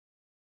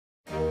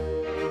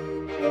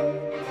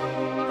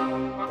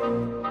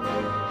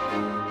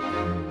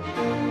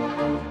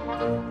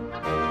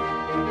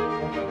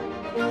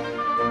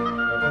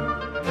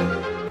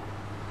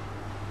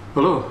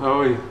Hello, how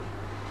are you?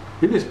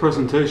 In this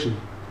presentation,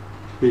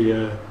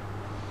 the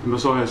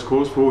Messiah's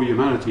course for all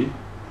humanity,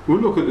 we'll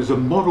look at it as a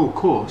model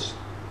course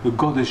that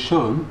God has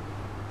shown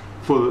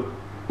for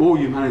all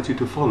humanity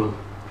to follow.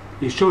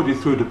 He showed it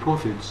through the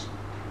prophets.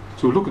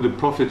 So we'll look at the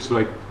prophets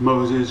like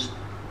Moses,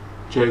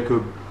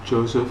 Jacob,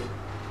 Joseph,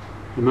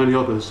 and many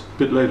others a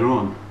bit later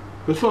on.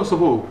 But first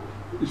of all,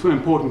 it's very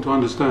important to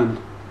understand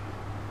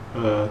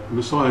the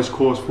Messiah's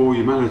course for all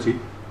humanity.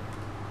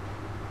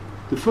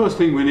 The first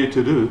thing we need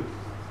to do,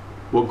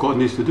 what God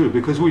needs to do,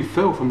 because we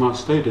fell from our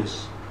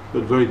status at the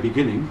very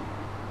beginning,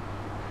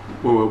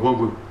 when we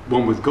were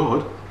one with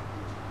God,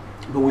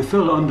 but we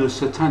fell under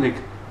satanic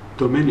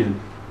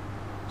dominion.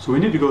 So we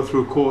need to go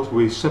through a course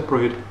where we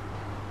separate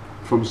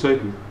from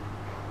Satan.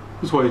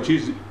 That's why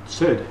Jesus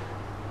said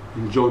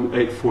in John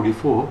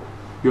 8:44,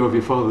 "You have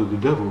your father the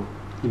devil,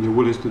 and your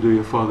will is to do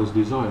your father's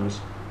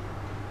desires."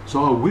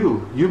 So our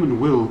will,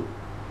 human will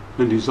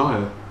and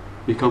desire,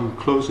 become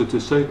closer to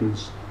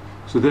Satan's.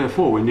 So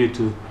therefore we need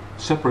to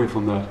separate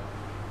from that.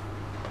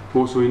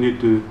 Also we need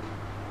to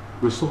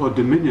restore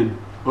dominion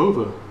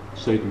over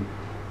Satan.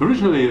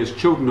 Originally, as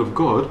children of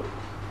God,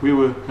 we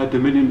had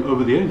dominion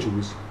over the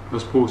angels,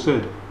 as Paul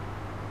said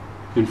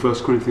in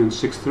 1 Corinthians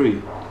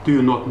 6:3. "Do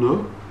you not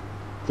know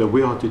that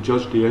we are to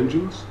judge the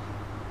angels?"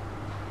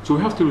 So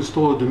we have to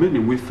restore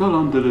dominion. We fell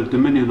under the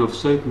dominion of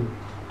Satan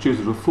due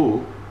to the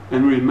fall,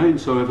 and remain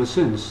so ever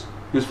since.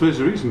 It's for this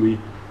reason we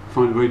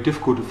find it very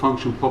difficult to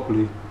function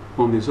properly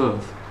on this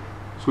earth.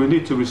 So we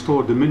need to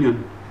restore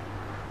dominion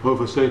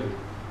over Satan.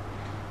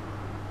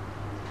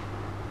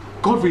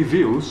 God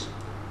reveals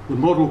the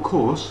model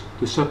course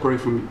to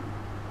separate from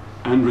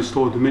and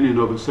restore dominion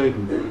over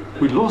Satan.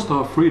 We lost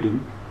our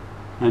freedom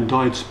and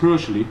died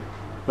spiritually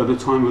at the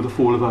time of the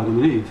fall of Adam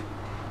and Eve.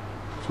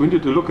 So we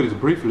need to look at it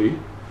briefly.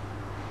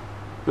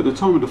 At the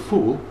time of the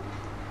fall,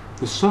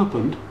 the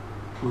serpent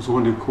was the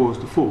one who caused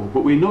the fall.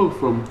 But we know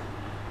from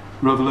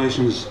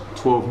Revelations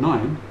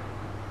 12:9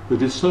 that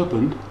this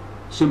serpent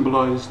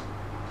symbolized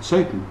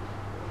Satan.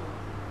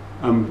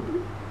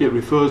 It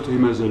refers to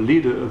him as a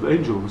leader of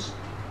angels,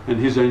 and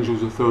his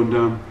angels are thrown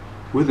down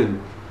with him.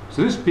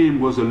 So this being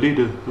was a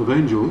leader of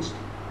angels,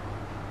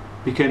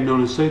 became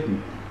known as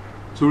Satan.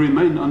 So we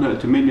remained under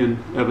dominion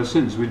ever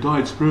since. We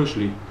died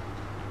spiritually.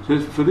 So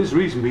for this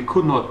reason we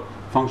could not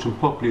function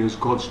properly as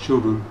God's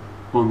children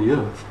on the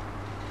earth,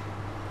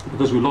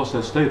 because we lost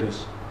our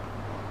status.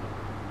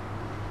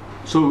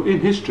 So in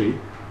history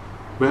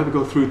we have to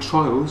go through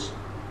trials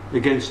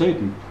against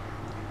Satan.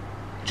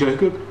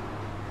 Jacob,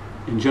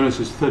 in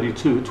Genesis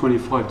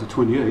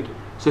 32:25-28,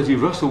 says he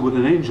wrestled with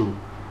an angel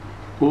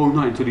all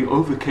night until he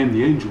overcame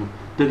the angel.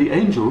 That the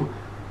angel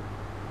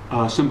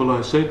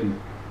symbolized Satan.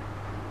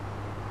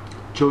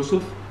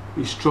 Joseph,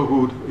 he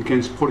struggled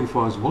against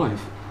Potiphar's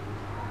wife,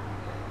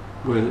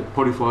 where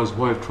Potiphar's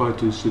wife tried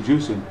to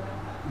seduce him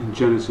in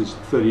Genesis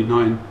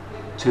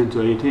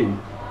 39:10-18.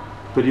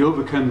 But he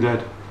overcame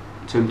that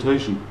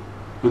temptation.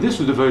 And this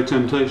was the very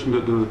temptation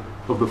of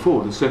the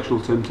fall, the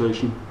sexual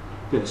temptation.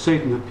 That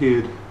Satan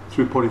appeared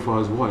through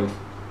Potiphar's wife.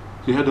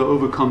 So he had to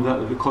overcome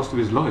that at the cost of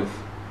his life.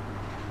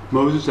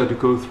 Moses had to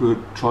go through a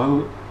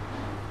trial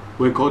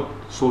where God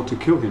sought to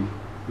kill him,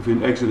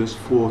 in Exodus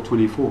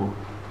 4:24.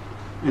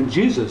 And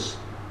Jesus,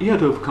 he had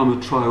to overcome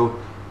a trial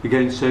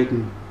against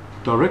Satan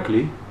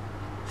directly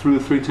through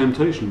the three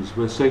temptations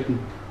where Satan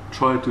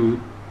tried to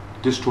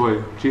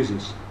destroy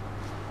Jesus.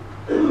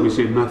 We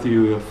see in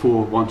Matthew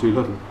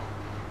 4:1-11.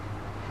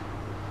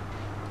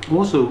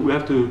 Also, we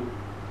have to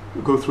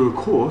go through a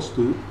course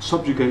to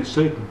subjugate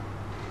Satan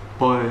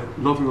by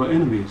loving our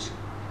enemies.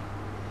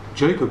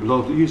 Jacob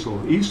loved Esau.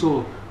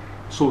 Esau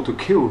sought to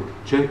kill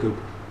Jacob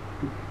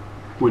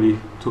when he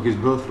took his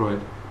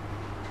birthright.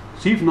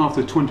 So even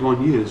after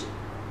 21 years,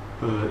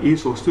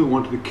 Esau still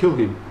wanted to kill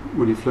him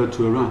when he fled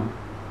to Aram.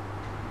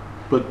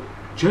 But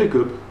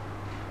Jacob,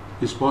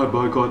 inspired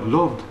by God,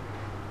 loved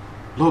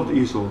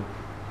Esau.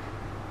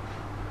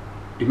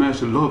 He managed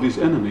to love his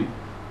enemy,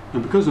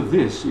 and because of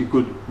this he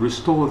could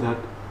restore that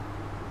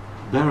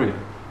barrier,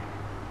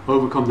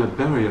 overcome that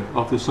barrier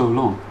after so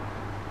long.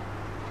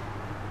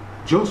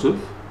 Joseph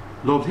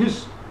loved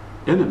his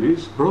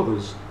enemies,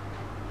 brothers.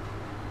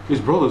 His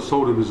brothers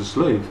sold him as a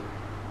slave.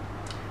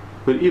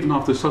 But even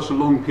after such a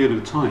long period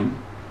of time,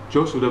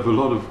 Joseph would have a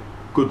lot of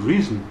good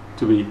reason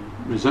to be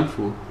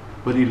resentful,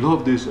 but he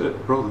loved his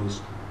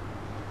brothers.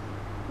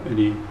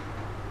 And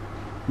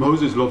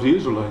Moses loved the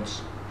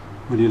Israelites.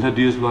 When he led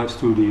the Israelites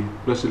through the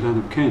blessed land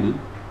of Canaan,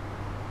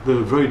 they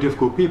were very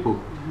difficult people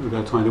at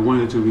that time. They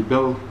wanted to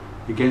rebel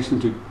against him,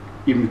 to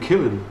even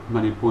kill him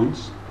many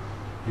points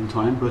in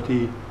time, but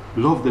he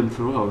loved them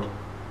throughout.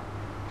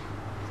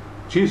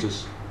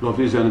 Jesus loved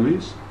his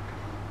enemies.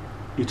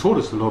 He taught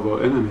us to love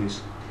our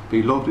enemies. But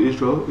he loved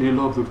Israel, and he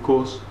loved, of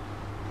course,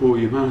 all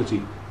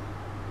humanity.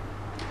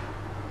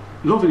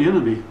 Loving the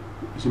enemy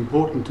is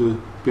important to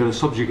be able to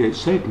subjugate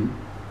Satan,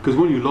 because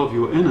when you love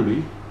your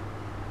enemy,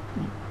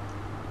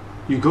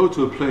 you go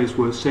to a place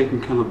where Satan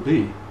cannot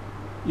be.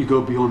 You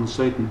go beyond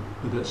Satan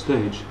at that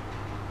stage.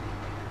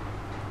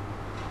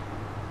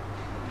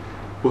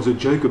 was that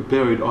Jacob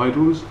buried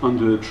idols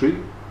under a tree.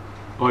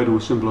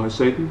 Idols symbolize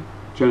Satan,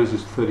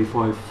 Genesis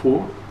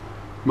 35:4.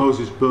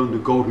 Moses burned a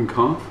golden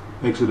calf,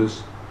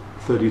 Exodus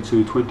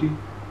 32:20.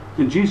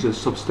 And Jesus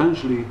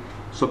substantially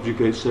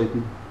subjugates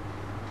Satan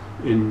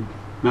in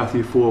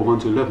Matthew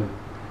 4:1-11,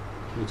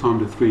 at the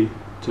time of the three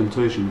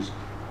temptations.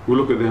 We'll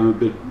look at them a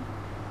bit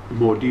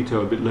more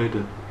detail a bit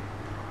later.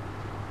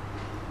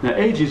 Now,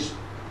 age is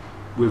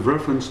with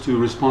reference to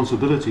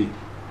responsibility.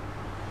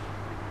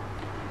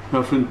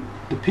 Now, from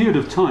the period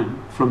of time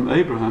from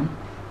Abraham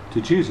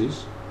to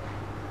Jesus,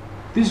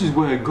 this is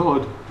where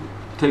God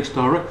takes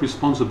direct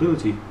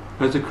responsibility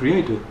as the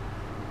creator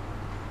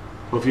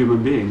of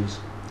human beings.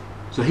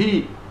 So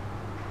he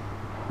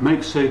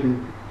makes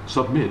Satan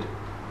submit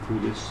through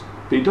this.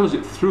 But he does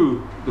it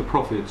through the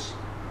prophets.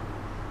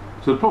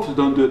 So the prophets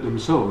don't do it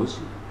themselves,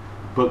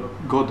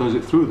 but God does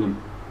it through them.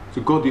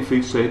 So God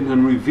defeats Satan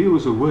and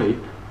reveals a way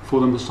for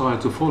the Messiah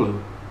to follow.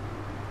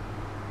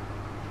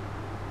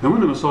 And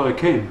when the Messiah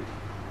came,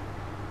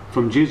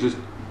 from Jesus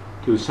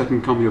to the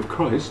second coming of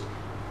Christ,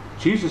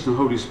 Jesus and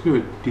Holy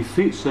Spirit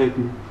defeat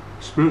Satan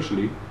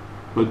spiritually,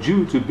 but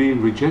due to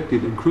being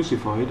rejected and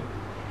crucified,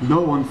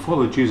 no one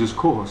followed Jesus'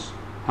 course.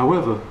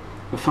 However,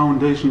 a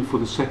foundation for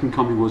the second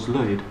coming was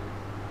laid.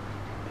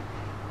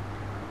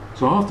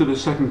 So after the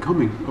second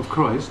coming of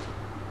Christ,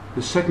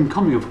 the second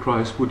coming of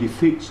Christ will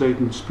defeat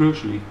Satan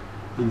spiritually,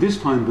 and this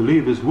time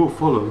believers will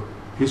follow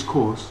his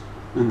course,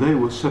 and they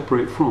will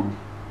separate from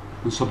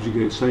and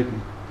subjugate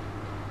Satan.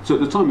 So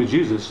at the time of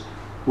Jesus,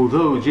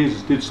 although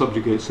Jesus did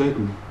subjugate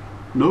Satan,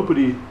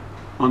 nobody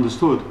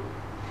understood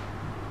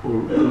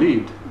or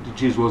believed that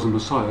Jesus was a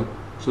Messiah,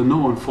 so no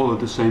one followed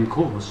the same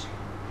course.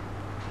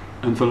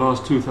 And for the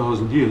last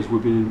 2,000 years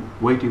we've been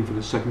waiting for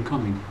the second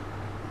coming.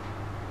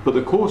 But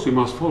the course we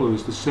must follow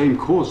is the same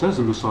course as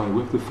the Messiah.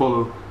 We have to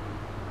follow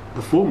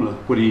the formula,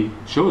 what he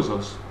shows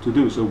us to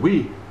do, so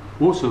we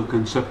also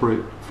can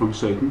separate from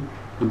Satan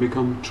and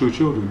become true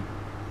children.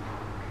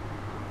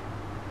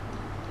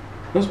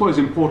 That's why it's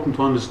important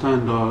to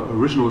understand our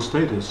original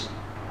status.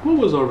 What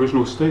was our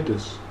original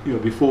status,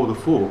 before the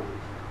fall?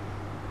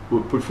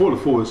 Well, before the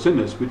fall as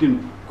sinners, we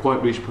didn't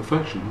quite reach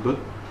perfection, but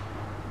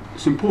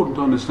it's important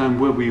to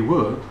understand where we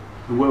were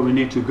and where we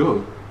need to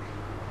go.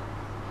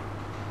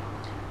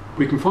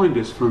 We can find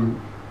this from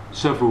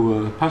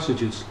several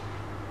passages.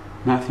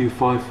 Matthew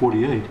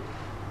 5:48,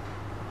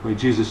 where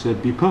Jesus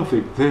said, "Be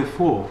perfect,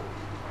 therefore,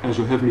 as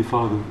your heavenly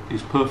Father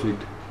is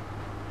perfect."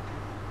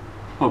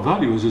 Our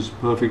value is as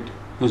perfect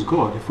as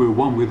God, if we're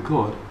one with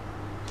God.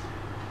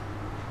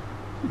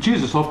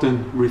 Jesus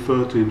often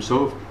referred to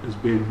himself as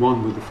being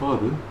one with the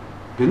Father.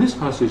 In this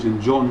passage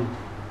in John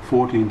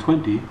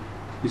 14:20,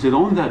 he said,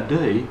 "On that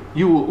day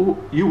you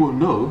will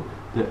know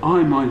that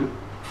I am my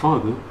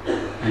Father,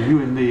 and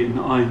you in me, and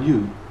I in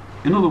you."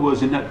 In other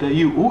words, in that day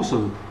you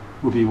also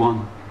will be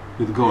one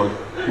with God,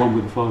 one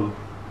with the Father.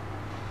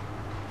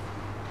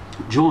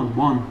 John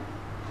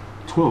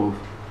 1:12,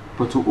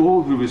 "But to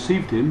all who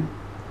received him,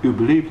 who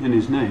believed in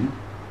his name,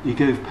 he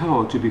gave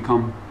power to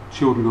become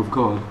children of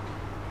God."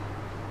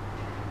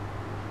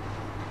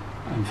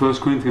 And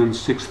 1 Corinthians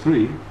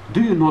 6:3,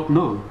 "Do you not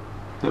know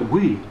that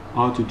we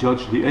are to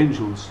judge the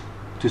angels,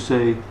 to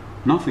say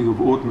nothing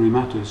of ordinary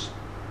matters?"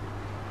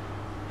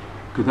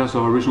 Because that's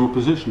our original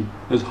position,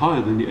 as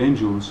higher than the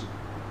angels.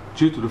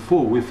 Due to the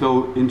fall, we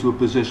fell into a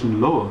position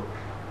lower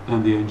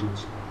than the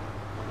angels.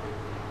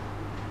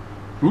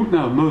 Look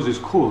now at Moses'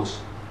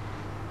 course.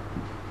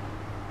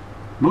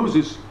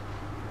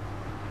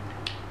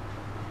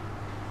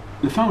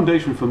 The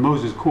foundation for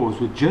Moses' course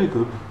with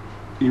Jacob,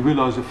 he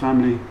realized a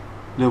family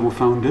level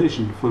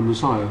foundation for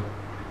Messiah.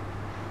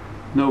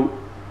 Now,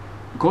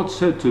 God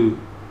said to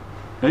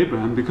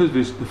Abraham, because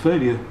of the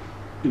failure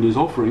in his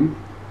offering,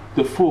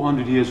 that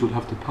 400 years would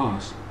have to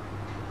pass.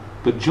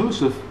 But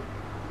Joseph,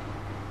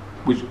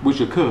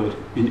 which occurred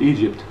in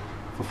Egypt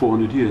for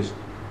 400 years,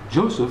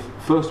 Joseph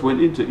first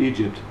went into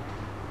Egypt.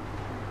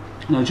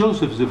 Now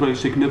Joseph is a very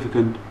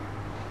significant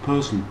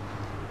person.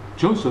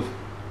 Joseph,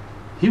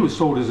 he was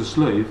sold as a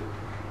slave,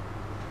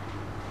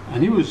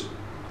 and he was,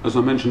 as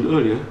I mentioned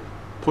earlier,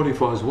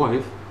 Potiphar's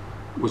wife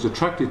was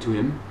attracted to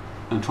him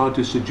and tried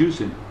to seduce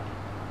him.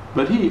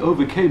 But he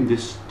overcame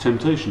this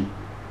temptation.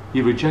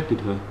 He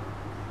rejected her.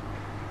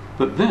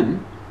 But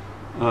then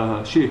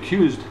she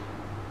accused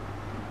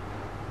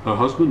her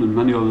husband and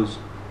many others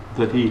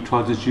that he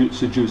tried to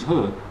seduce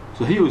her.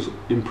 So he was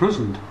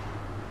imprisoned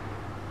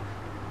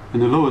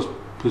in the lowest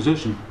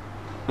position.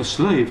 A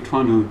slave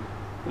trying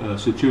to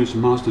seduce a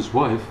master's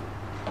wife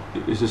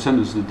is a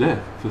sentence to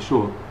death, for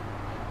sure.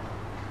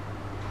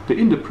 But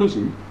in the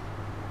prison,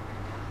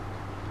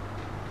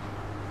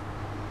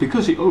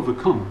 because he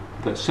overcome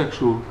that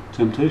sexual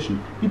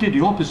temptation, he did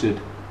the opposite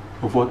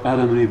of what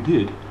Adam and Eve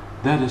did.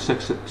 They had a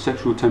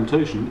sexual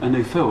temptation, and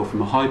they fell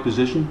from a high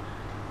position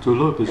to a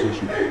low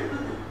position.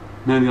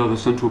 Many other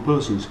central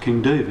persons.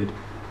 King David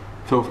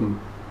fell from,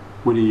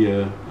 when he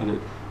had a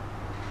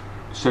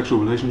sexual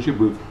relationship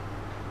with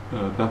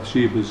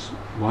Bathsheba's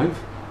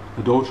wife,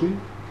 adultery,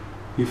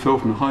 he fell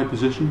from a high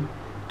position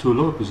to a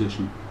low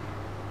position.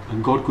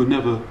 and God could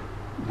never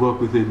work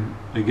with him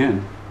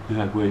again in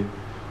that way.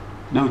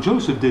 Now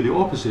Joseph did the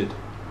opposite.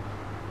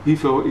 He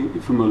fell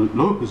from a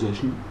low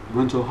position,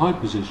 went to a high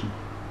position,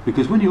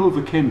 because when he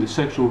overcame the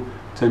sexual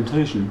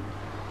temptation,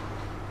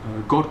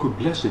 God could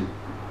bless him.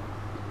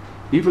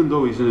 Even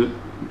though he's in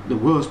the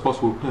worst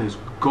possible place,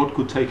 God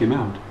could take him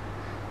out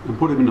and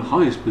put him in the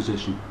highest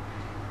position.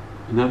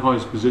 In that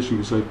highest position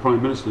we say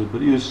Prime Minister,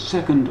 but he was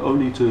second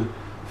only to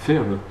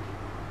Pharaoh.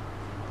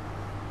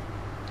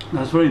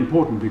 That's very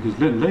important, because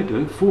then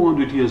later,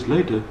 400 years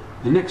later,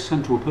 the next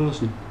central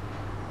person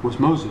was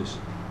Moses.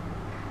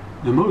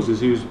 Now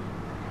Moses, he was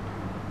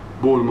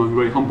born among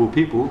very humble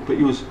people, but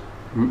he was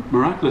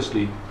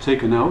miraculously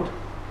taken out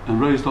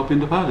and raised up in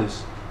the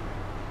palace.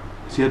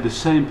 So he had the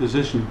same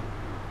position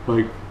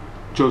like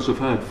Joseph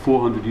had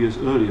 400 years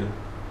earlier.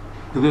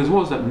 But there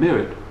was that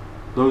merit,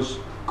 those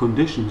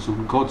conditions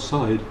on God's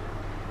side,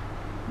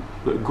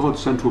 that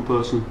God's central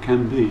person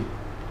can be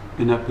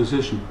in that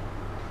position.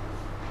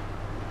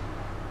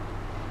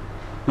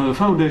 Now the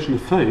foundation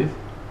of faith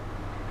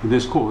in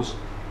this course,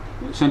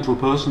 the central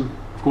person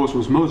of course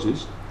was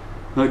Moses.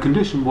 Now the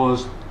condition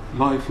was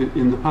life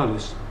in the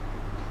palace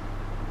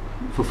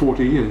for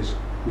 40 years.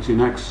 We see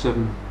in Acts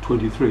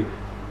 7:23.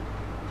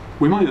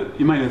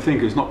 You may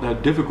think it's not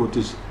that difficult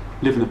to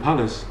live in the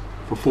palace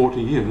for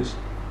 40 years,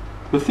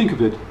 but think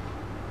of it.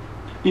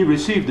 He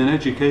received an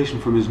education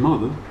from his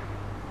mother,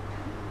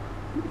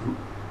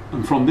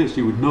 and from this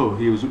he would know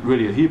he was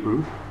really a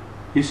Hebrew.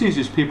 He sees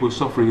his people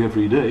suffering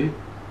every day,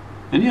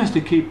 and he has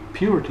to keep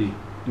purity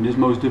in his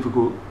most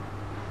difficult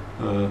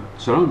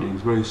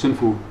surroundings. Very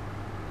sinful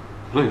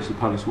place the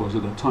palace was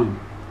at that time.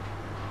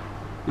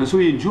 And so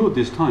he endured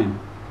this time,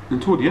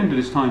 and toward the end of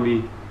this time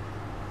he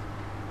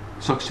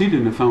succeeded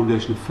in the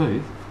foundation of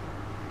faith.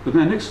 But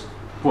the next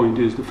point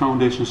is the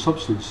foundation of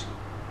substance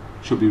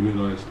should be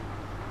realized.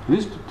 And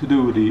this is to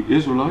do with the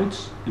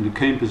Israelites in the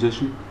Cain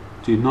position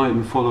to unite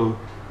and follow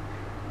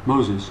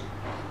Moses.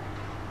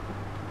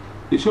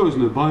 It shows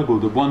in the Bible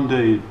that one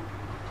day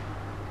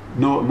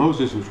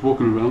Moses was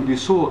walking around, he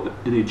saw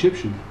an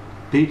Egyptian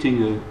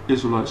beating an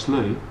Israelite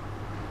slave,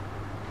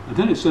 and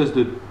then it says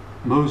that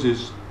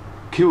Moses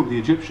killed the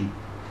Egyptian.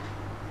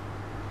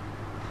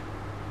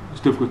 It's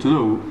difficult to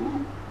know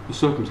the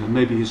circumstance.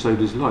 Maybe he saved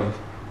his life.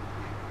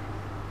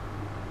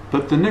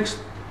 But the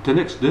next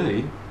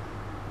day,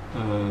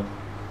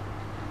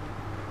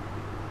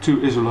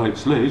 two Israelite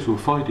slaves were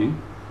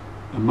fighting,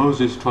 and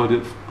Moses tried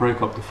to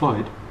break up the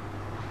fight.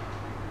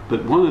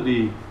 But one of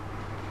the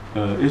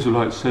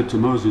Israelites said to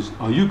Moses,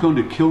 "Are you going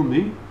to kill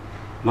me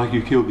like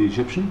you killed the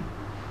Egyptian?"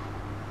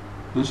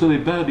 And so they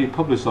badly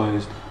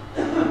publicized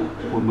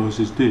what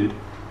Moses did,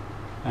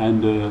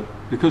 and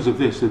because of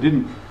this they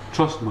didn't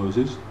trust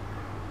Moses.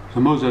 So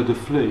Moses had to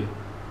flee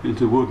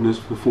into the wilderness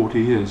for 40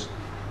 years.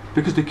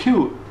 Because to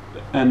kill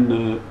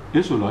an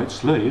Israelite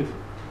slave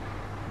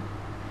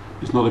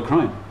is not a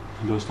crime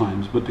in those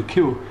times, but to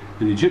kill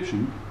an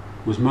Egyptian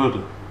was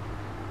murder.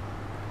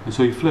 And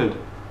so he fled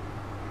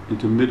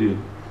into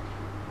Midian.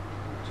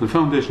 So the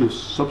foundation of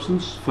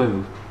substance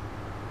failed.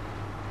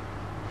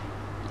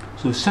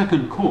 So the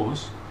second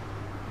course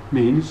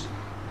means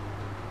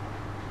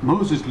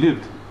Moses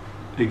lived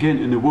again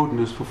in the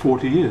wilderness for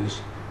 40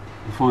 years.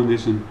 You find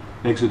this in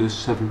Exodus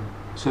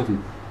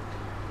 7:7.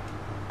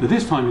 But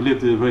this time he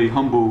lived as a very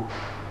humble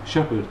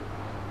shepherd.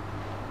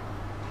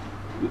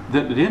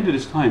 Then at the end of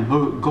this time,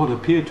 God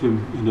appeared to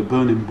him in a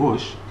burning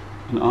bush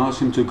and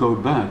asked him to go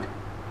back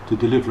to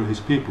deliver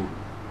his people.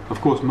 Of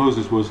course,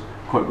 Moses was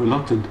quite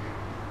reluctant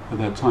at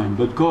that time,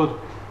 but God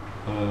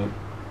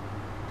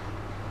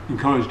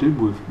encouraged him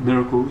with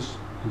miracles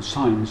and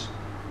signs,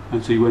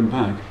 and so he went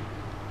back.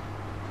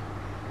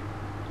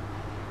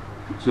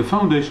 So the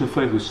foundation of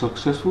faith was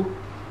successful.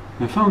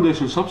 The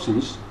foundation of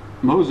substance,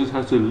 Moses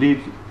had to lead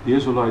the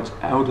Israelites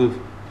out of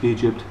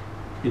Egypt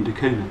into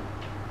Canaan.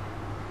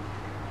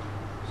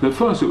 So at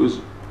first it was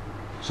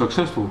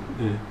successful.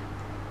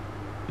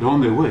 They're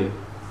on their way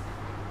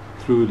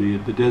through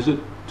the desert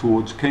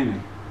towards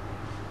Canaan.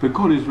 But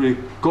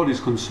God is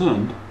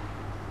concerned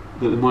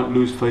that they might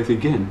lose faith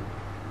again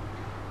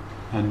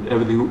and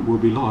everything will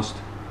be lost.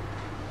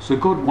 So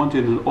God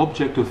wanted an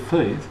object of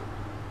faith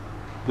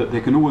that they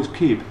can always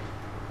keep.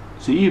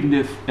 So even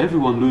if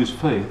everyone loses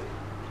faith,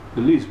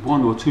 at least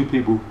one or two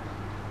people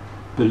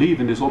believe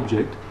in this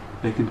object,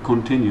 they can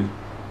continue.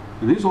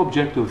 And this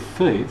object of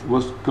faith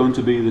was going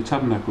to be the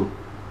tabernacle.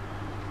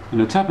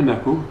 And the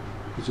tabernacle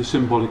is a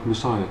symbolic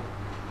Messiah.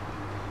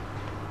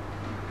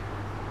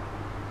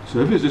 So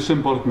if it's a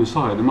symbolic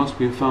Messiah, there must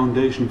be a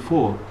foundation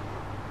for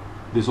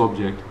this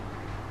object.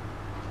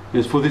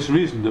 It's for this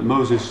reason that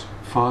Moses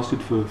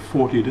fasted for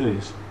 40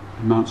 days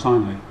in Mount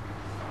Sinai.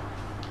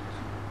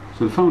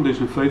 So the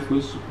foundation of faith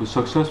was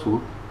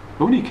successful.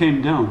 But when he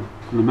came down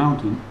from the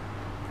mountain,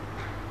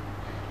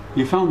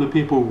 he found the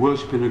people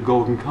worshipping a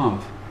golden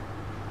calf.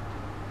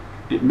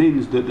 It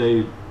means that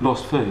they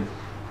lost faith.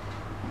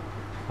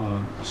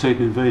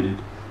 Satan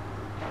invaded.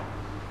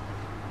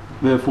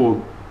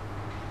 Therefore,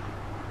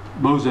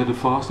 Moses had to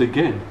fast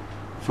again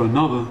for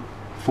another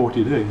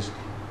 40 days.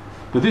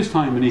 But this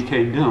time when he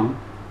came down,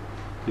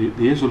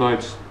 the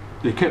Israelites,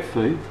 they kept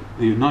faith,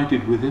 they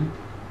united with him,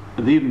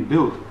 and they even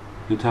built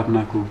the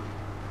tabernacle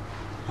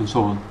and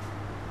so on.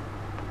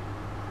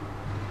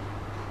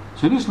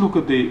 So let's look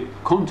at the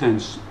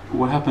contents,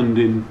 what happened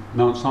in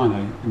Mount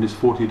Sinai in this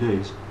 40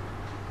 days.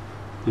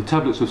 The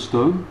tablets of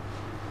stone,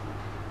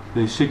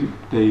 they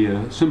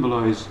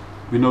symbolize,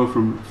 we know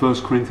from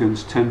 1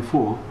 Corinthians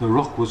 10:4, the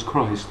rock was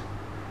Christ.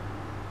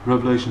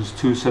 Revelations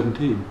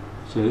 2:17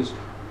 says,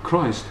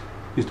 Christ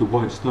is the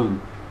white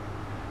stone.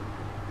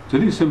 So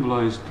these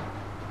symbolized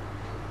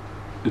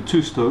the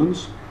two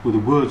stones with the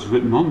words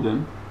written on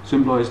them,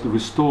 symbolized the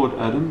restored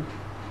Adam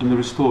and the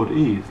restored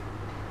Eve,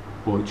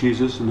 or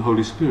Jesus and the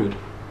Holy Spirit.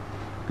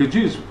 Because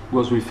Jesus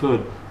was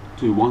referred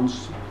to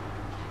once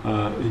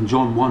in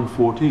John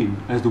 1:14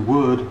 as the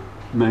Word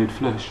made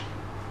flesh.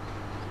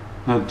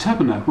 Now the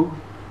tabernacle,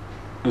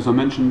 as I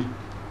mentioned,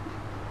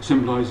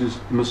 symbolizes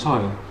the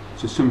Messiah.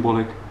 It's a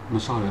symbolic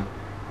Messiah.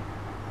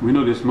 We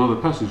know this from other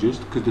passages,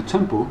 because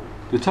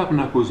the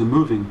tabernacle is a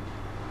moving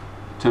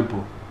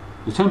temple.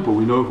 The temple,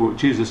 we know what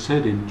Jesus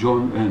said in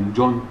John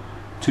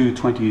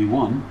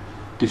 2:21,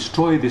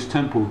 destroy this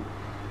temple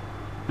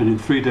and in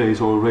 3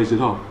 days I will raise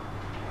it up,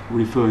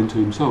 referring to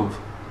himself.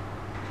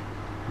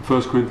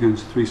 1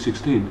 Corinthians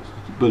 3:16,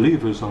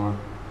 believers are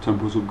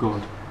temples of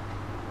God.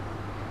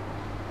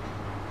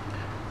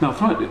 Now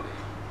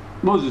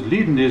Moses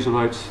leading the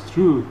Israelites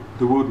through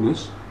the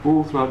wilderness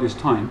all throughout this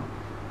time,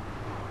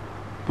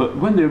 but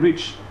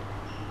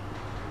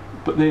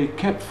they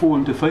kept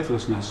falling to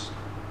faithlessness.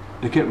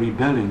 They kept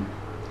rebelling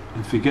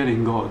and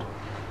forgetting God.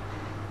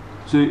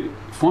 So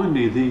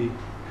finally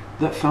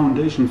that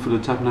foundation for the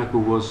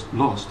tabernacle was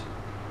lost.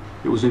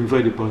 It was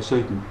invaded by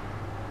Satan.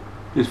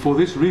 It's for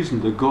this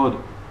reason that God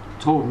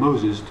told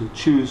Moses to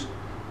choose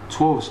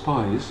 12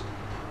 spies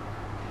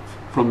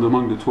from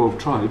among the 12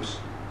 tribes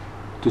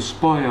to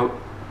spy out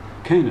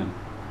Canaan.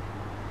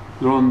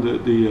 They're on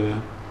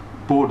the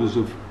borders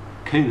of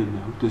Canaan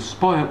now, to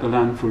spy out the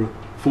land for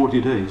 40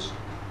 days.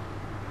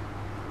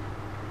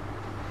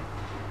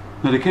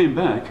 Now they came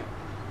back,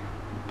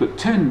 but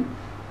 10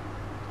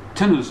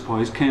 of the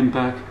spies came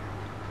back.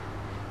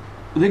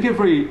 They gave a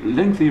very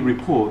lengthy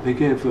report. They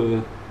gave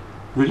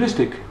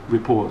realistic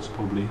reports,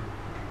 probably.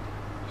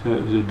 So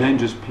it was a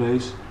dangerous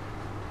place.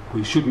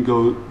 We shouldn't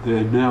go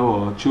there now,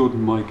 our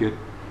children might get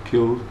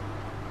killed.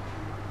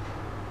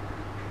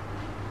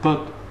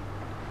 But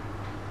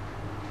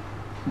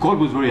God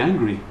was very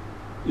angry.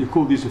 He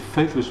called these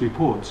faithless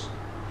reports,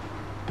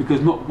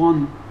 because not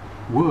one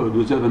word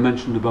was ever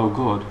mentioned about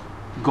God.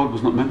 God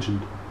was not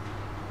mentioned.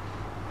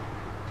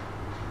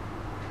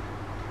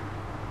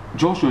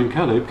 Joshua and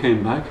Caleb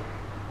came back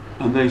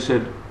and they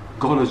said,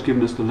 God has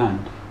given us the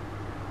land.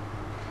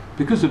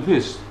 Because of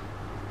this,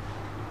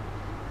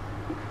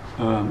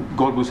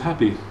 God was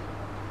happy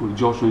with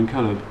Joshua and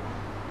Caleb.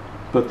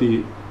 But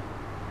the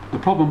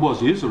problem was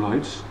the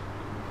Israelites,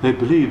 they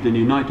believed and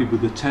united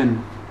with the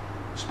 10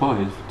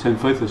 spies, 10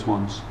 faithless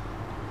ones.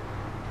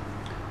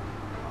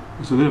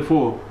 So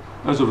therefore,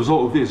 as a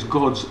result of this,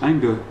 God's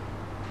anger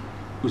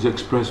was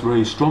expressed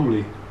very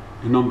strongly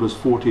in Numbers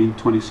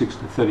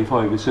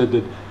 14:26-35. It said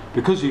that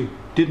because you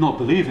did not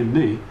believe in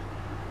me,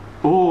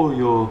 you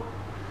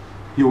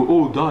will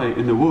all die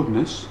in the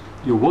wilderness.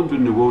 You'll wander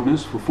in the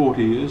wilderness for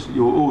 40 years.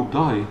 You will all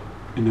die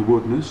in the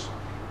wilderness,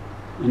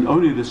 and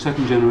only the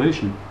second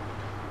generation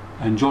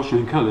and Joshua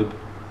and Caleb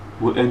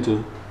will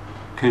enter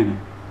Canaan.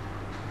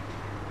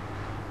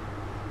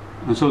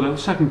 And so that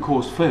second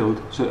course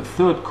failed. So a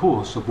third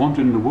course of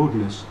wandering in the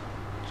wilderness.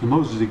 So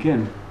Moses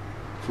again,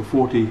 for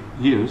 40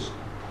 years,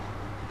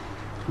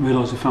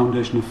 realized the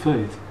foundation of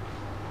faith.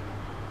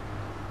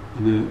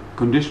 And the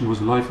condition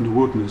was life in the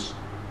wilderness.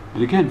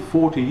 But again,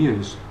 40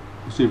 years.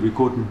 You see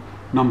recorded in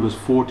Numbers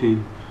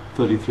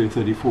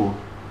 14:33-34.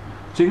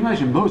 So you can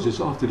imagine Moses,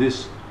 after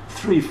this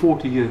 3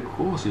 40-year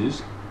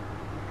courses,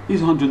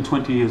 he's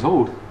 120 years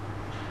old.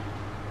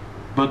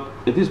 But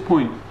at this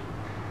point,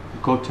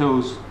 God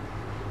tells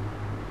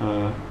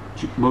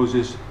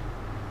Moses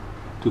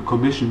to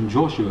commission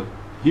Joshua.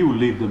 He will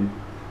lead them.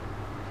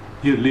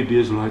 He will lead the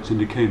Israelites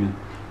into Canaan.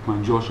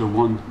 In Joshua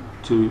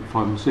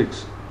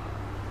 1:2-5-6.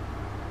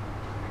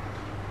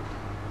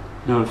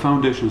 Now the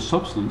foundation of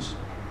substance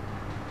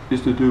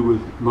is to do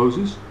with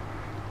Moses,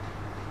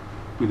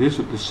 with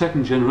the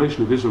second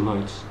generation of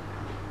Israelites.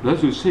 But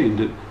as we've seen,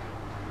 that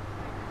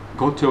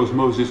God tells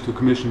Moses to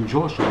commission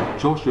Joshua.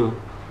 Joshua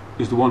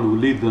is the one who will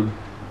lead them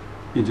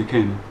into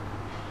Canaan.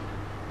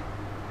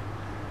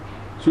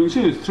 So you can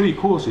see there's 3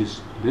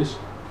 courses to this.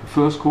 The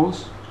first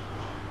course,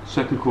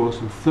 second course,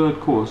 and third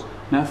course.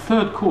 Now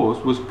third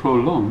course was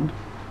prolonged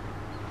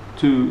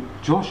to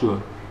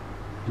Joshua,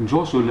 and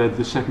Joshua led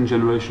the second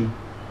generation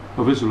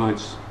of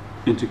Israelites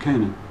into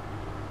Canaan.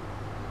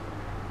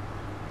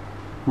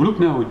 We look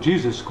now at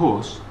Jesus'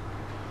 course.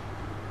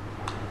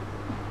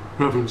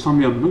 Reverend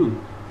Samyam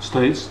Moon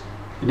states,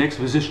 in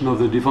exposition of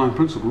the divine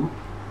principle,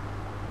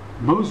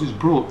 Moses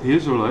brought the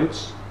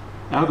Israelites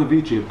out of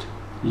Egypt,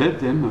 led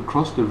them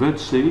across the Red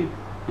Sea,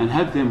 and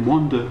had them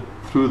wander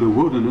through the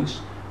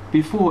wilderness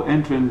before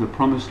entering the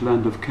promised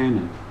land of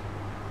Canaan.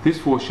 This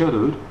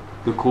foreshadowed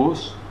the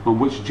course on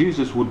which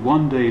Jesus would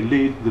one day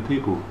lead the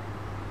people.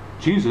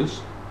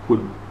 Jesus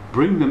would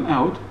bring them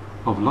out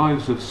of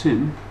lives of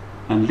sin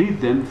and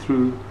lead them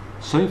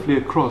safely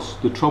across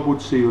the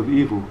troubled sea of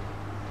evil.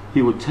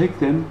 He would take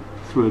them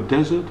through a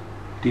desert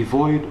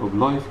devoid of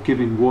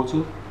life-giving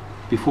water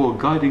before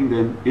guiding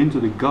them into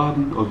the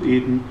Garden of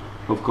Eden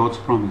of God's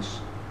promise.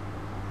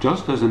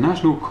 Just as the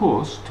national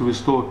course to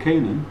restore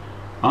Canaan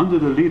under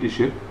the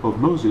leadership of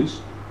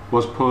Moses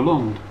was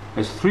prolonged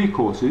as 3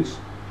 courses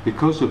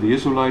because of the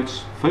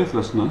Israelites'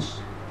 faithlessness,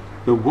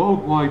 the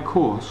worldwide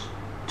course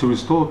to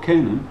restore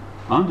Canaan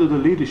under the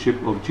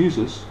leadership of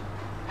Jesus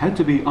had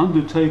to be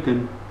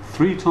undertaken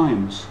 3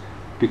 times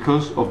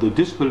because of the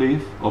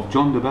disbelief of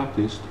John the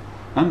Baptist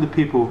and the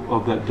people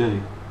of that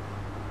day.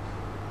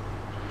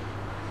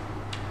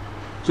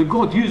 So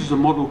God uses a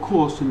model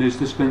course in his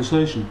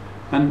dispensation,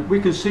 and we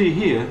can see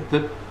here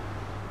that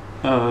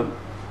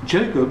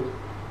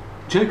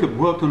Jacob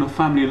worked on a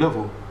family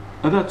level.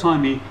 At that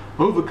time he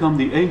overcome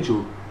the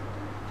angel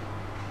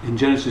in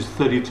Genesis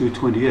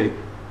 32:28.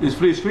 And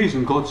for this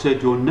reason God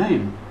said, your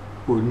name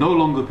will no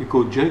longer be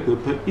called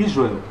Jacob but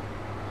Israel.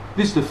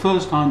 This is the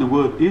first time the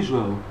word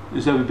Israel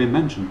has ever been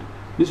mentioned.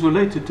 It's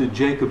related to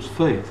Jacob's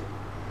faith.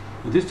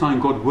 At this time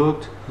God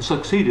worked and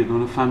succeeded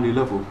on a family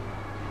level.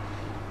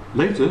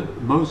 Later,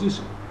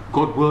 Moses,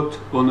 God worked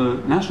on a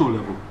national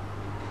level.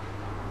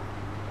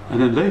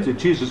 And then later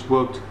Jesus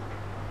worked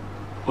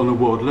on a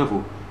world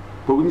level.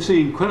 But we can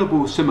see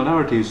incredible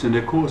similarities in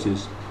their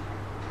courses.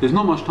 There's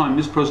not much time in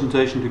this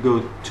presentation to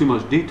go too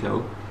much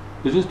detail.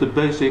 There's just the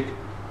basic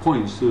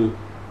points to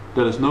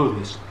let us know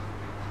this.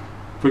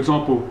 For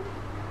example,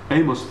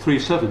 Amos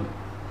 3:7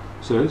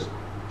 says,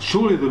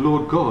 surely the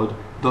Lord God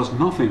does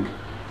nothing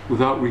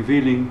without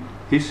revealing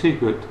his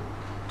secret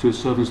to his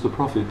servants the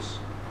prophets.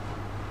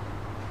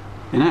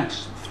 In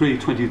Acts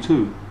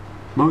 3:22,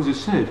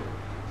 Moses said,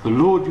 the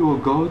Lord your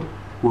God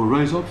will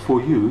raise up for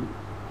you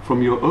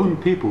from your own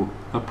people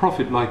a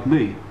prophet like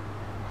me.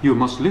 You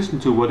must listen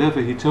to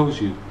whatever he tells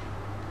you.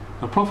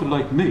 A prophet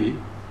like me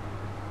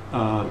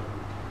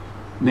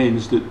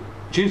means that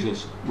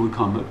Jesus would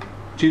come.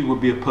 Jesus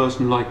would be a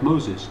person like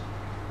Moses,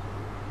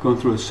 going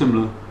through a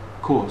similar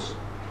course.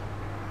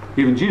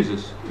 Even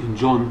Jesus, in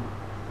John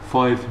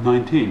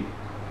 5:19,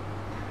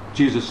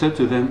 Jesus said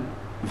to them,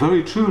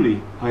 very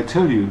truly I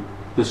tell you,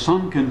 the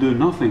Son can do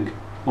nothing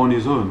on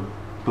his own,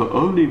 but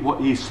only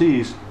what he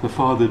sees the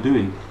Father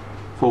doing.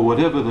 For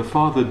whatever the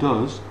Father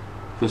does,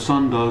 the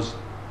Son does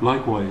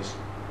likewise.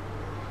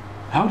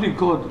 How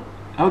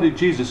did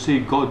Jesus see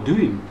God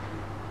doing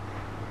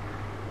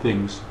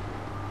things?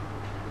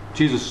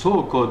 Jesus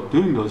saw God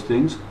doing those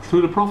things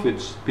through the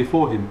prophets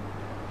before him.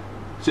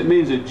 So it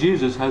means that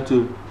Jesus had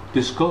to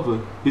discover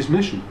his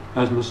mission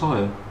as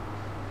Messiah.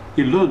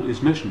 He learned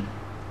his mission.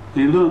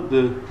 And he learned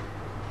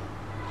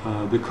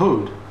the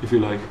code, if you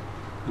like,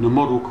 in a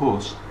model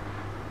course.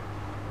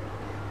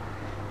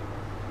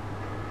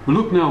 We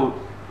look now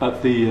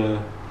at the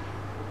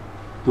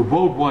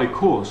worldwide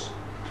course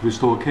to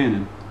restore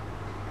Canaan.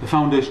 The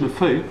foundation of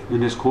faith in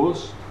this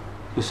course,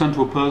 the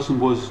central person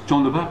was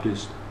John the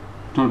Baptist.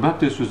 John the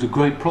Baptist was the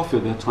great prophet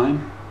at that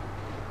time,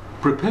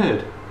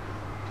 prepared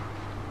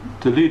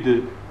to lead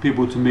the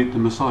people to meet the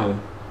Messiah,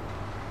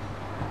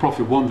 a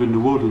prophet wandering in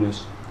the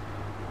wilderness.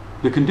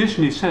 The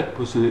condition he set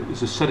was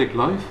his ascetic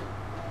life.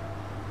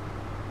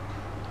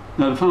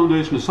 Now the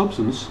foundation of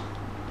substance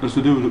has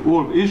to do with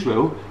all of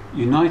Israel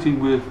uniting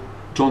with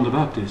John the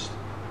Baptist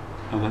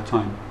at that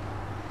time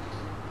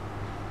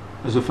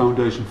as a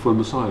foundation for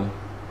Messiah.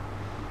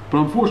 But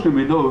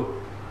unfortunately we know,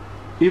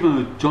 even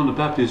though John the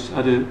Baptist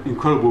had an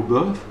incredible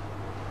birth,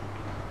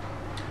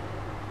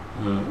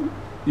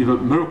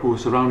 even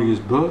miracles surrounding his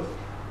birth,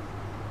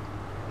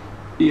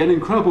 he had an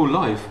incredible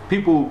life.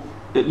 People,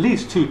 at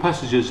least 2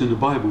 passages in the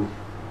Bible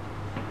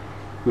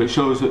where it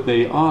shows that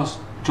they asked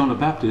John the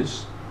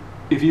Baptist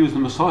if he was the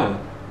Messiah.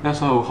 That's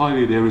how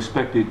highly they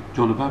respected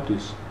John the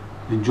Baptist.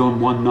 In John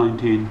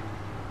 1:19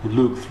 and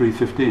Luke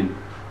 3:15.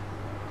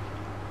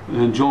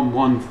 And in John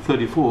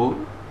 1:34,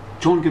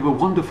 John gave a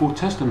wonderful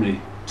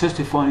testimony,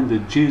 testifying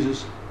that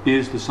Jesus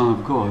is the Son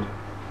of God.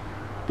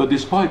 But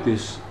despite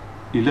this,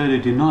 he later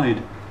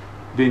denied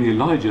being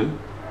Elijah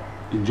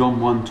in John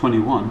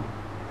 1:21,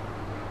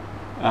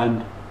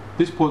 and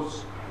this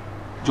puts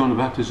John the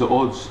Baptist at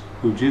odds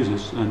with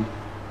Jesus. And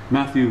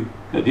Matthew,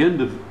 at the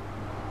end of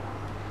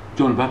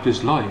John the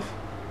Baptist's life,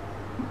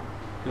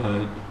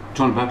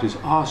 John the Baptist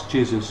asked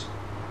Jesus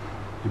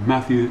in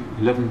Matthew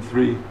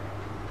 11:3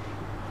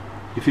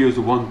 if he was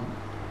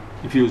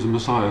the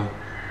Messiah.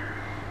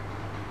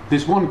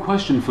 This one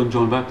question from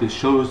John the Baptist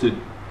shows that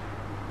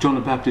John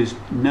the Baptist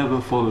never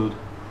followed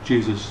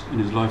Jesus in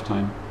his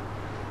lifetime.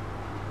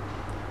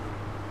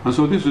 And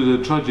so this was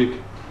a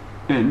tragic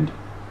end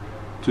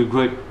to a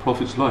great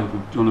prophet's life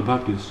of John the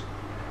Baptist.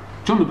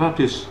 John the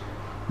Baptist's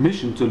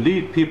mission to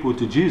lead people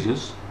to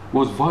Jesus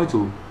was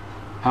vital.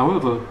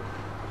 However,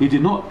 he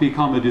did not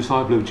become a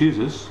disciple of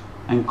Jesus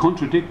and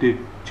contradicted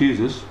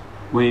Jesus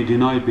when he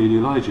denied being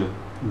Elijah.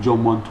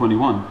 John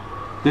 1:21.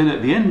 Then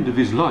at the end of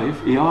his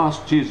life, he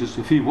asked Jesus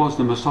if he was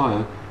the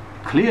Messiah,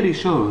 clearly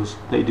shows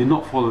that he did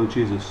not follow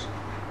Jesus.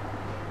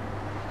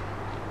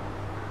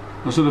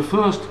 And so the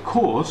first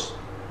course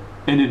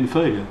ended in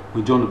failure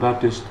when John the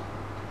Baptist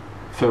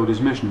failed his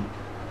mission.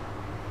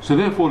 So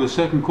therefore the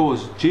second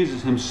course,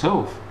 Jesus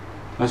himself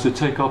has to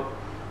take up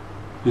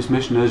this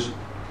mission as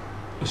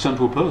a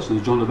central person,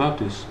 as John the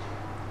Baptist.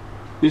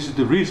 This is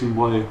the reason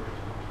why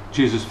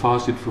Jesus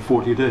fasted for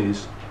 40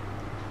 days.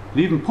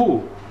 And even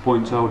Paul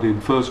points out in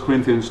 1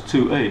 Corinthians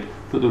 2:8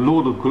 that the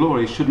Lord of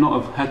glory should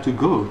not have had to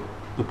go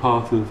the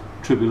path of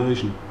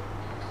tribulation.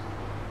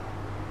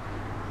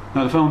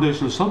 Now the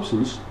foundational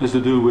substance has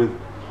to do with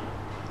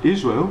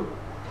Israel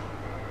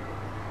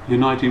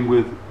uniting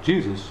with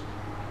Jesus.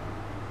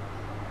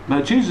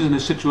 Now Jesus is in a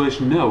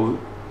situation now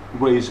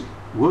where he's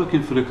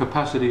working for the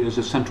capacity as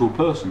a central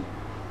person,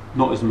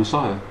 not as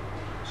Messiah.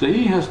 So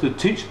he has to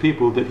teach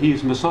people that he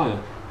is Messiah.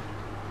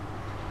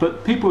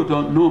 But people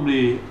don't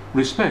normally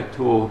respect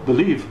or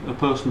believe a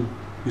person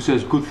who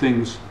says good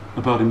things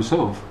about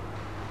himself.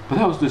 But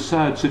that was the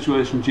sad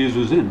situation Jesus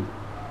was in.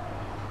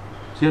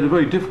 So he had a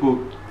very difficult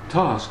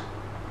task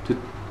to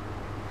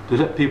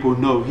let people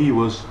know he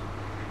was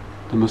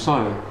the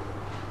Messiah.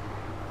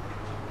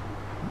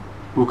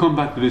 We'll come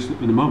back to this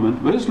in a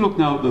moment, but let's look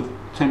now at the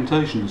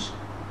temptations.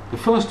 The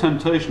first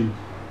temptation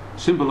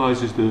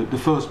symbolizes the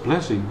first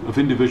blessing of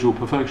individual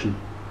perfection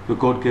that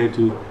God gave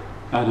to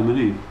Adam and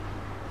Eve.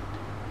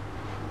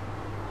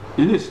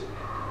 In this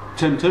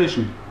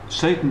temptation,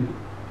 Satan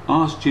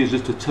asked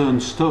Jesus to turn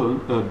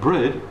stone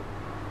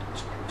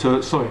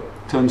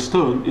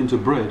into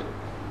bread.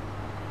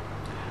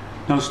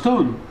 Now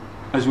stone,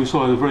 as we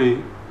saw, has a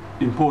very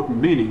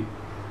important meaning.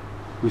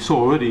 We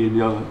saw already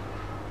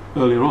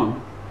earlier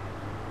on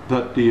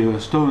that the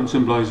stone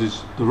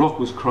symbolizes the rock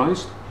was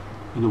Christ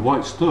and the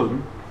white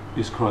stone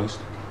is Christ.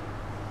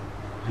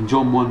 And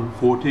John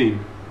 1:14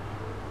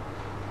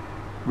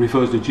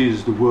 refers to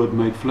Jesus, the Word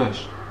made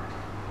flesh.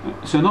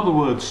 So in other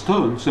words,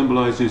 stone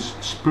symbolizes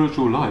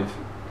spiritual life.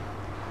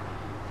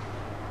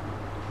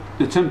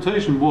 The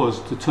temptation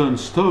was to turn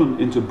stone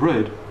into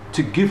bread,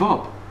 to give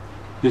up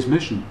his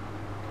mission.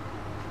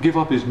 Give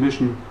up his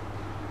mission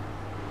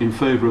in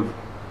favor of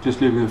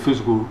just living a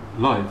physical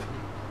life,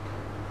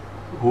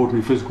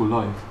 ordinary physical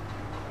life.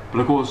 But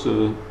of course,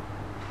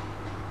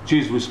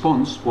 Jesus'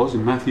 response was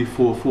in Matthew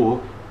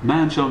 4:4,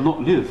 man shall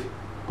not live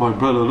by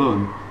bread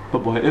alone,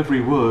 but by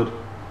every word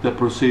that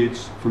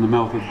proceeds from the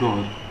mouth of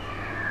God.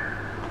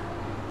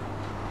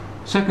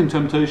 Second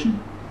temptation,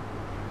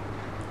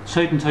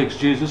 Satan takes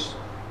Jesus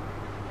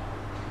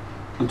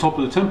on top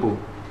of the temple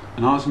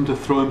and asks him to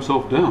throw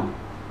himself down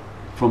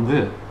from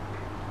there.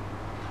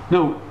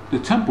 Now, the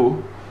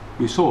temple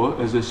we saw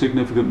as a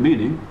significant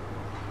meaning,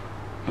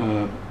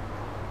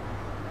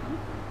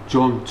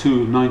 John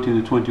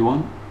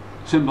 2:19-21,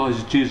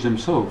 symbolizes Jesus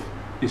himself,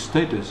 his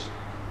status.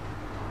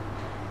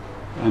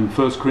 And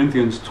 1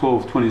 Corinthians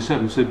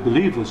 12:27 said,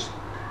 believers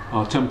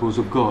are temples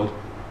of God.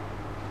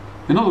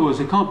 In other words,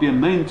 there can't be a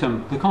main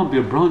temple, there can't be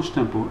a branch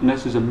temple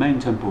unless there's a main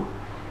temple.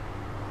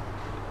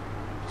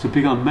 To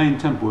become main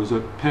temple is a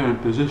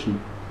parent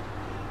position.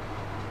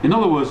 In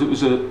other words, it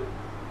was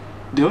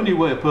the only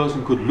way a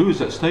person could lose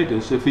that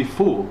status if he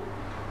fall,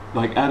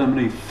 like Adam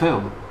and Eve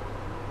fell,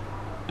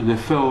 and they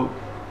fell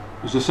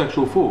was a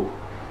sexual fall.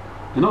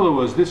 In other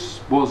words, this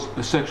was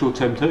a sexual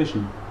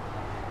temptation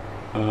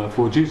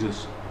for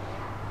Jesus,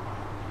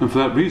 and for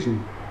that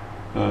reason,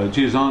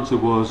 Jesus' answer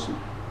was,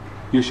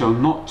 "You shall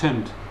not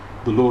tempt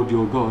the Lord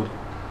your God."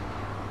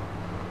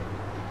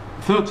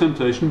 Third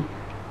temptation,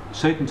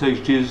 Satan takes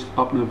Jesus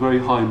up on a very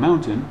high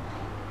mountain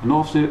and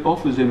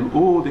offers him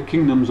all the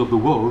kingdoms of the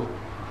world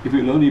if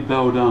he will only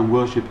bow down and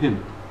worship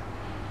him.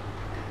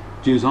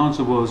 Jesus'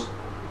 answer was,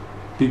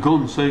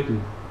 "Begone,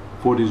 Satan,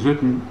 for it is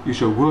written, you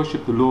shall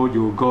worship the Lord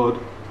your God,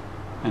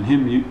 and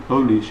him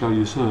only shall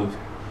you serve."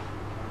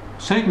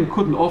 Satan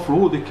couldn't offer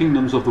all the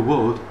kingdoms of the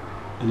world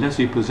unless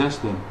he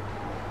possessed them,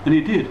 and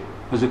he did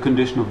as a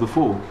condition of the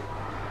fall.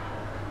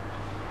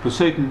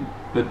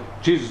 But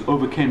Jesus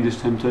overcame this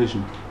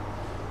temptation.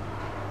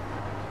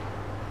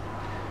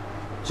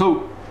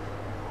 So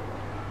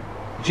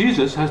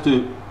Jesus has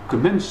to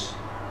commence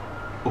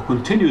or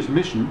continue his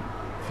mission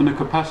from the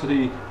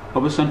capacity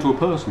of a central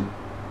person,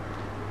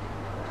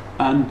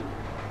 and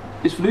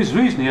it's for this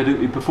reason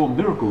he performed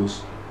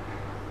miracles.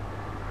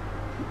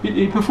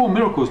 He performed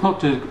miracles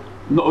not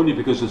only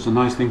because it's a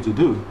nice thing to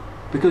do,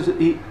 because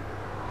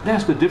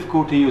that's the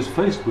difficulty he was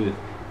faced with.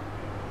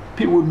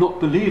 People would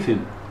not believe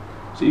him,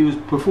 so he was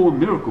performing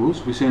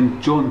miracles. We see in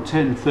John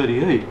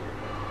 10:38,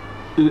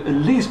 at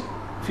least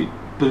if you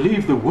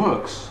believe the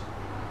works,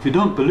 if you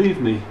don't believe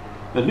me,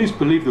 at least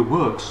believe the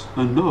works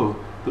and know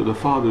that the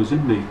Father is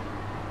in me.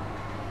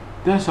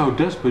 That's how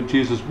desperate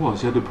Jesus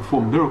was. He had to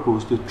perform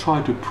miracles to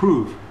try to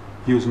prove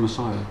he was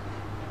Messiah.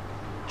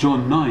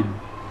 John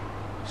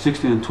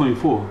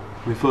 9:16-24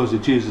 refers to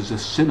Jesus as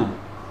a sinner.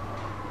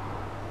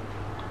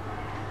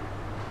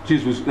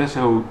 That's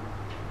how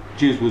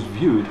Jesus was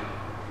viewed.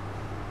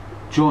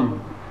 John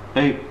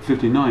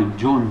 8:59,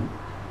 John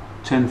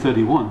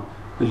 10:31,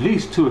 at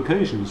least 2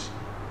 occasions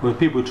where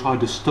people tried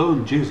to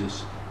stone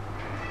Jesus.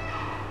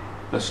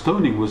 A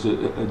stoning was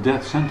a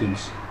death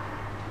sentence,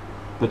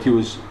 but he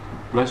was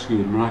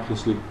rescued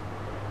miraculously.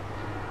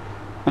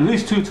 At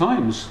least 2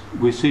 times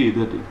we see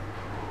that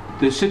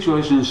the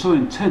situation is so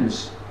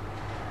intense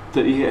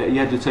that he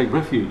had to take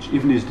refuge.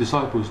 Even his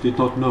disciples did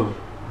not know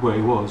where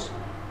he was.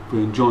 We're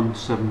in John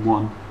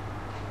 7:1,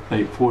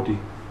 8:40.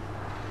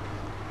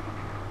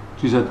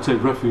 Jesus had to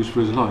take refuge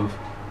for his life.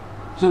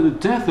 So the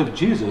death of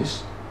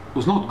Jesus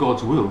was not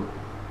God's will.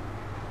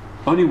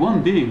 Only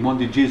one being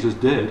wanted Jesus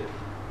dead,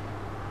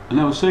 and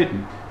that was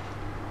Satan.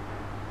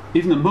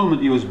 Even the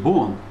moment he was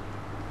born,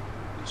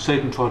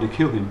 Satan tried to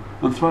kill him.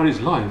 And throughout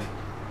his life,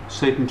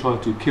 Satan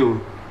tried to kill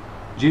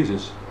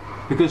Jesus.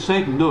 Because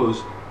Satan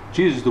knows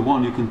Jesus is the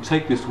one who can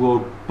take this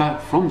world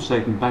back from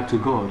Satan, back to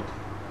God.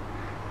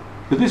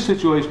 But this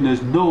situation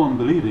is no one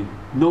believing.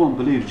 No one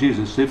believes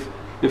Jesus.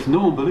 If no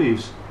one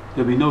believes,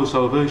 there'll be no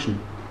salvation.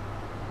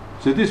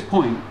 So at this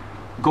point,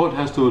 God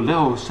has to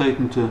allow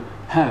Satan to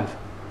have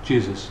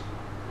Jesus.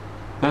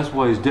 That's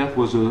why his death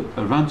was a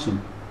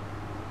ransom.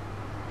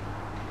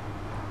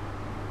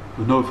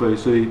 But no faith,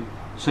 so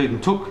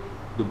Satan took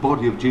the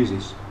body of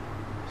Jesus.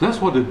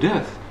 That's why the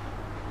death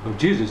of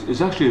Jesus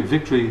is actually a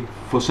victory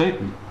for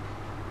Satan,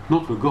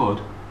 not for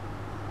God.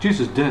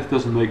 Jesus' death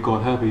doesn't make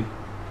God happy.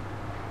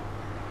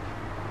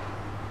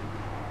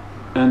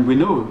 And we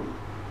know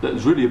that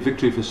it's really a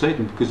victory for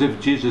Satan, because if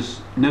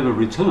Jesus never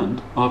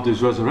returned after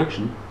his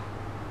resurrection,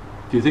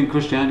 do you think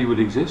Christianity would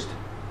exist?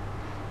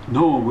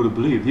 No one would have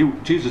believed.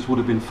 Jesus would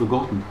have been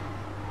forgotten.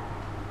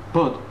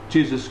 But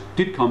Jesus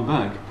did come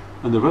back,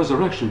 and the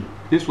resurrection,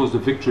 this was the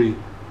victory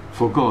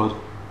for God.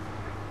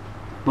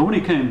 But when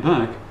he came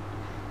back,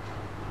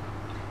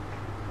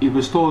 he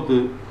restored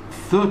the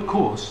 3rd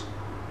course.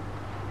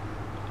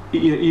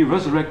 He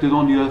resurrected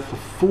on the earth for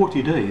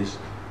 40 days,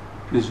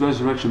 this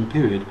resurrection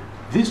period.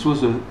 This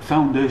was a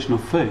foundation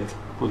of faith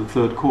for the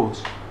 3rd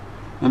course.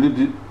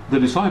 And the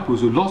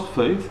disciples who lost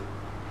faith,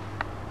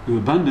 who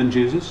abandoned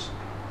Jesus,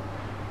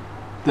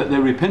 that they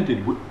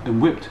repented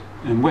and wept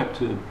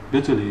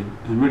bitterly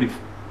and really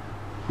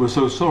were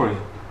so sorry.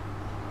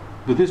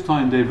 But this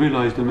time they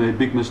realized they made a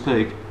big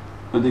mistake,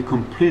 and they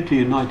completely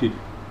united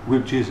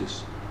with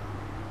Jesus.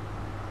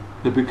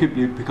 They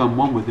become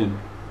one with him.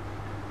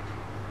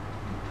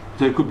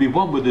 They could be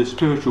one with the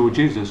spiritual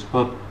Jesus,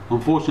 but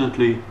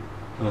unfortunately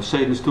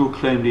Satan still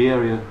claimed the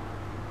area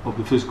of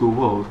the physical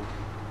world,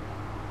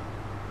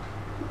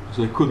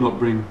 so they could not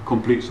bring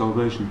complete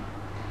salvation.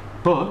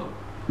 But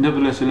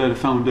nevertheless, he laid a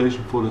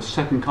foundation for the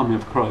second coming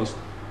of Christ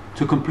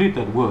to complete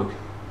that work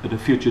at a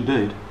future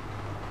date.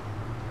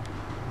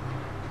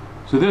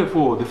 So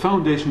therefore, the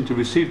foundation to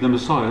receive the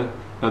Messiah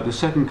at the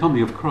second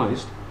coming of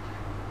Christ,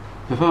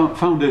 the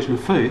foundation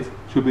of faith,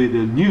 should be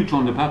the new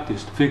John the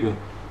Baptist figure.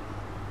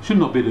 Should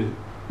not be the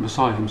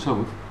Messiah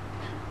himself.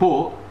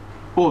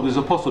 Or there's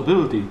a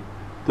possibility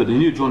that the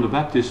new John the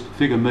Baptist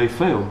figure may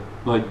fail,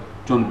 like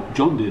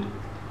John did.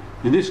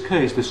 In this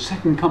case, the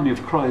second coming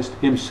of Christ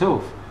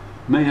himself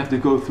may have to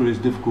go through his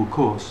difficult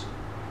course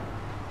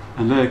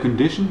and lay a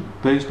condition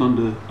based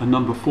on a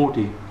number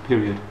 40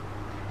 period.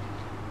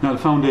 Now the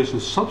foundation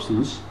of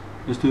substance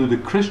is to the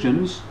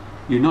Christians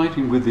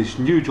uniting with this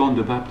new John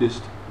the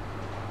Baptist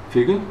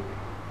figure,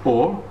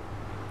 or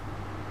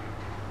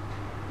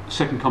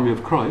second coming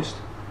of Christ.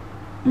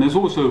 And there's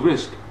also a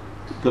risk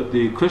that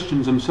the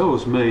Christians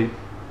themselves many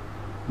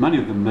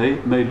of them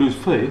may lose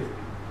faith,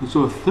 and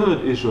so a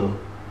third Israel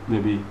may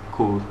be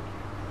called.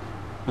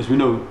 As we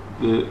know,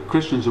 the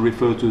Christians are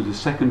referred to as the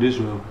second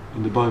Israel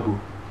in the Bible.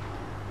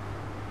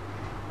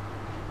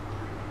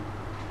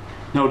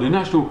 Now the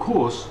national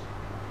course,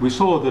 we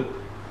saw that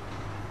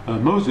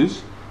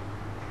Moses,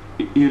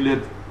 he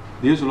led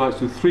the Israelites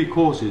through 3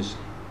 courses,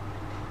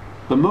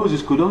 but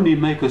Moses could only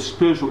make a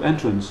spiritual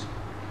entrance.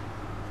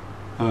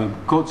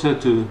 God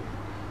said to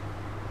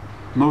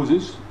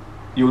Moses,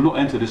 "You will not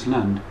enter this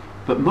land."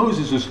 But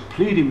Moses was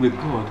pleading with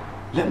God,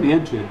 "Let me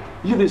enter it."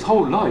 He lived his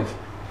whole life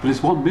for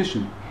this one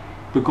mission.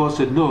 But God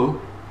said, "No,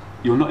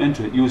 you will not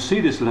enter it. You will see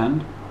this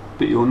land,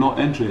 but you will not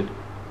enter it.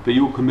 But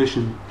you will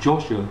commission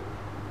Joshua,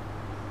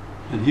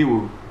 and he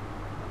will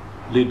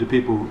lead the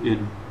people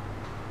in."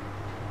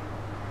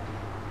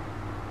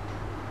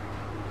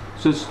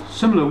 So it's a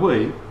similar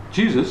way,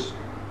 Jesus,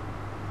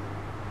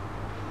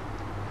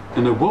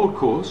 in the world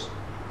course,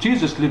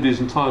 Jesus lived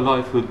his entire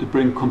life to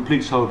bring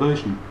complete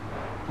salvation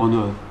on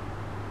earth.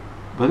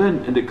 But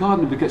then in the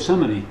Garden of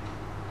Gethsemane,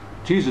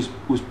 Jesus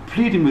was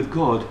pleading with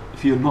God,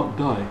 "If you will not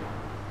die."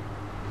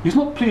 He's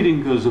not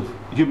pleading because of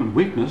human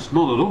weakness,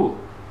 not at all.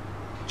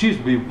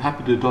 Jesus would be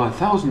happy to die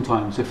 1,000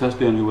 times if that's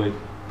the only way to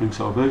bring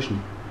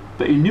salvation.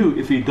 But he knew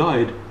if he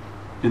died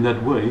in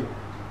that way,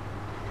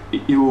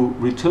 he will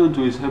return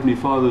to his Heavenly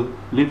Father,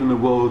 live in the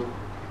world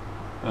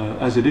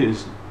as it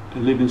is,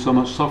 and live in so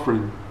much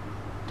suffering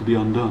to be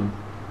undone.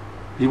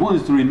 He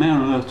wanted to remain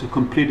on earth to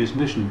complete his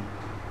mission.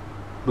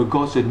 But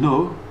God said,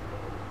 "No,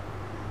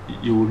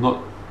 you will not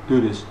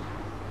do this."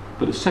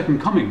 But the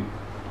second coming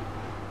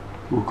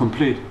will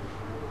complete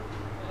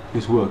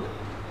his work.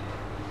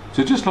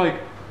 So just like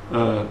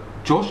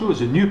Joshua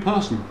is a new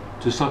person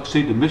to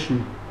succeed the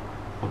mission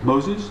of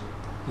Moses,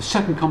 the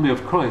second coming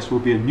of Christ will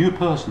be a new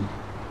person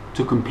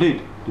to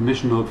complete the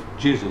mission of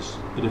Jesus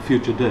at a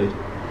future date.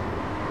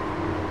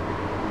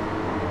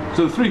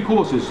 So the three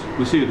courses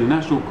we see are the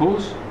national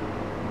course,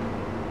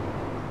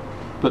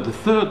 but the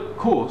third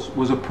course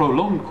was a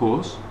prolonged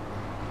course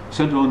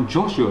centered on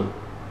Joshua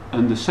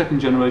and the second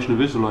generation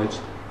of Israelites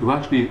who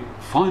actually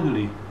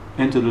finally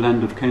entered the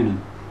land of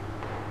Canaan.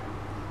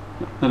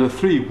 Now the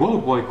three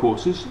worldwide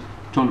courses,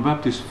 John the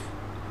Baptist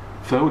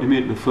failed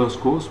immediately the first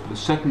course, but the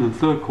second and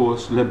third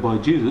course led by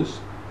Jesus,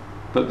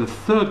 but the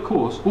third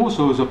course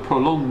also is a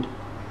prolonged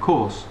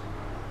course,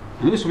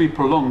 and this will be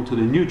prolonged to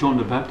the new John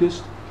the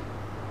Baptist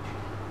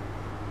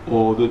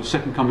or the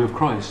second coming of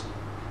Christ,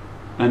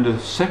 and the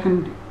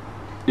second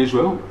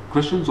Israel,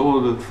 Christians,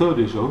 or the third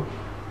Israel,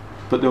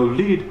 but they'll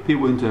lead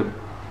people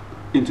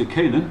into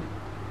Canaan,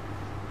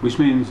 which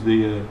means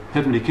the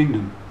heavenly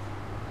kingdom.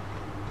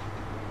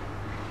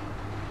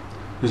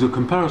 There's a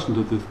comparison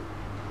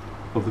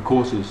of the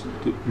courses,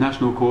 the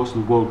national course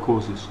and the world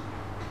courses.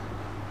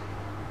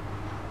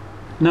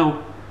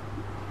 Now,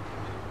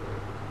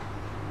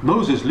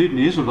 Moses leading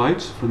the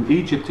Israelites from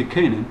Egypt to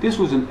Canaan, this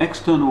was an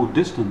external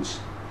distance,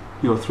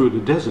 through the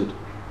desert.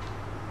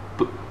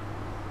 But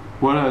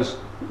whereas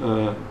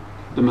the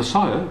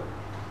Messiah,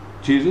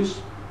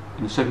 Jesus,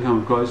 in the second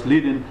coming of Christ,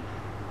 leading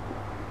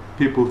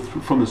people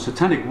from the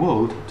satanic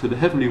world to the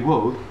heavenly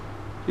world,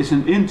 it's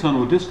an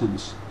internal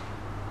distance.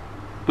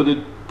 But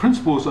the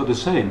principles are the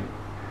same.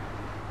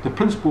 The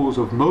principles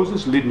of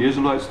Moses leading the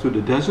Israelites through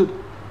the desert,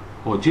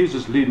 or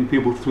Jesus leading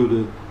people through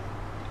the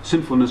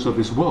sinfulness of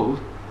this world,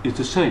 is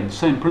the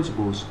same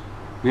principles.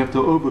 We have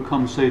to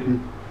overcome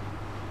Satan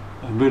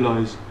and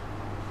realize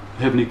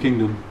the heavenly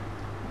kingdom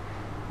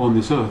on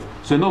this earth.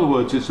 So in other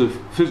words, it's a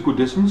physical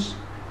distance,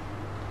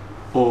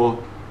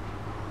 or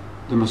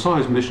the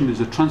Messiah's mission is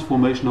a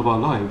transformation of our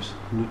lives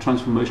and the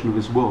transformation of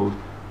this world,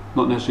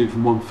 not necessarily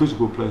from one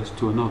physical place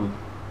to another.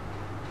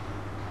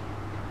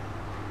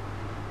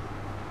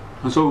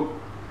 And so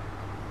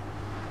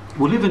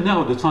we're living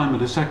now at the time of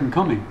the second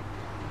coming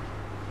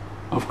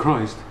of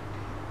Christ.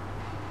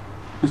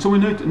 And so we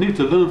need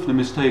to learn from the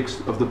mistakes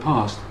of the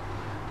past.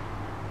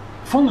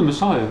 Following the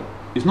Messiah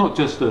is not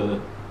just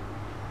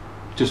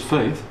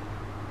faith,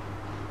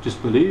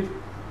 just believe.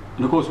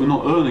 And of course we're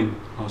not earning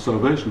our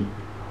salvation,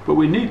 but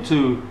we need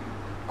to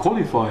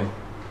qualify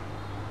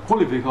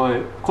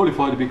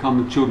to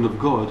become the children of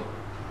God.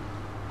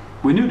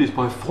 We knew this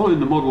by following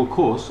the model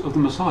course of the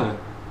Messiah.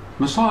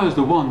 Messiah is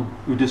the one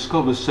who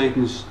discovers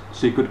Satan's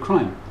secret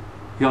crime.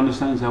 He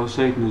understands how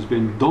Satan has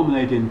been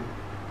dominating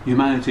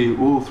humanity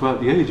all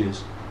throughout the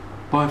ages.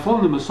 By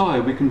following the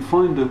Messiah, we can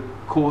find a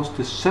course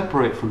to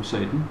separate from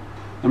Satan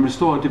and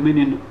restore our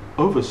dominion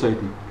over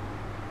Satan.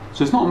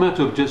 So it's not a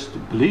matter of just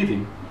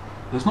believing.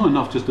 It's not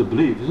enough just to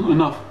believe. It's not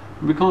enough.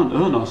 We can't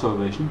earn our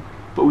salvation,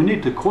 but we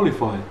need to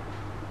qualify.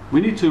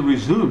 We need to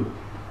resume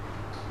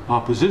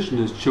our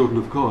position as children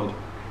of God.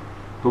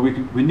 But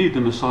we need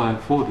the Messiah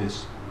for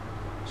this.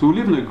 So we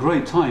live in a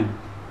great time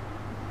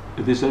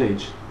at this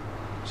age.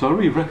 So I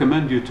really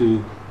recommend you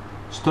to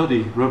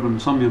study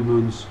Reverend Samyang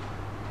Moon's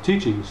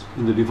teachings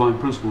in the Divine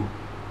Principle.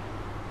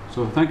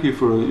 So thank you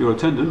for your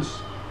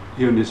attendance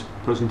here in this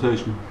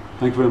presentation.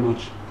 Thank you very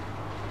much.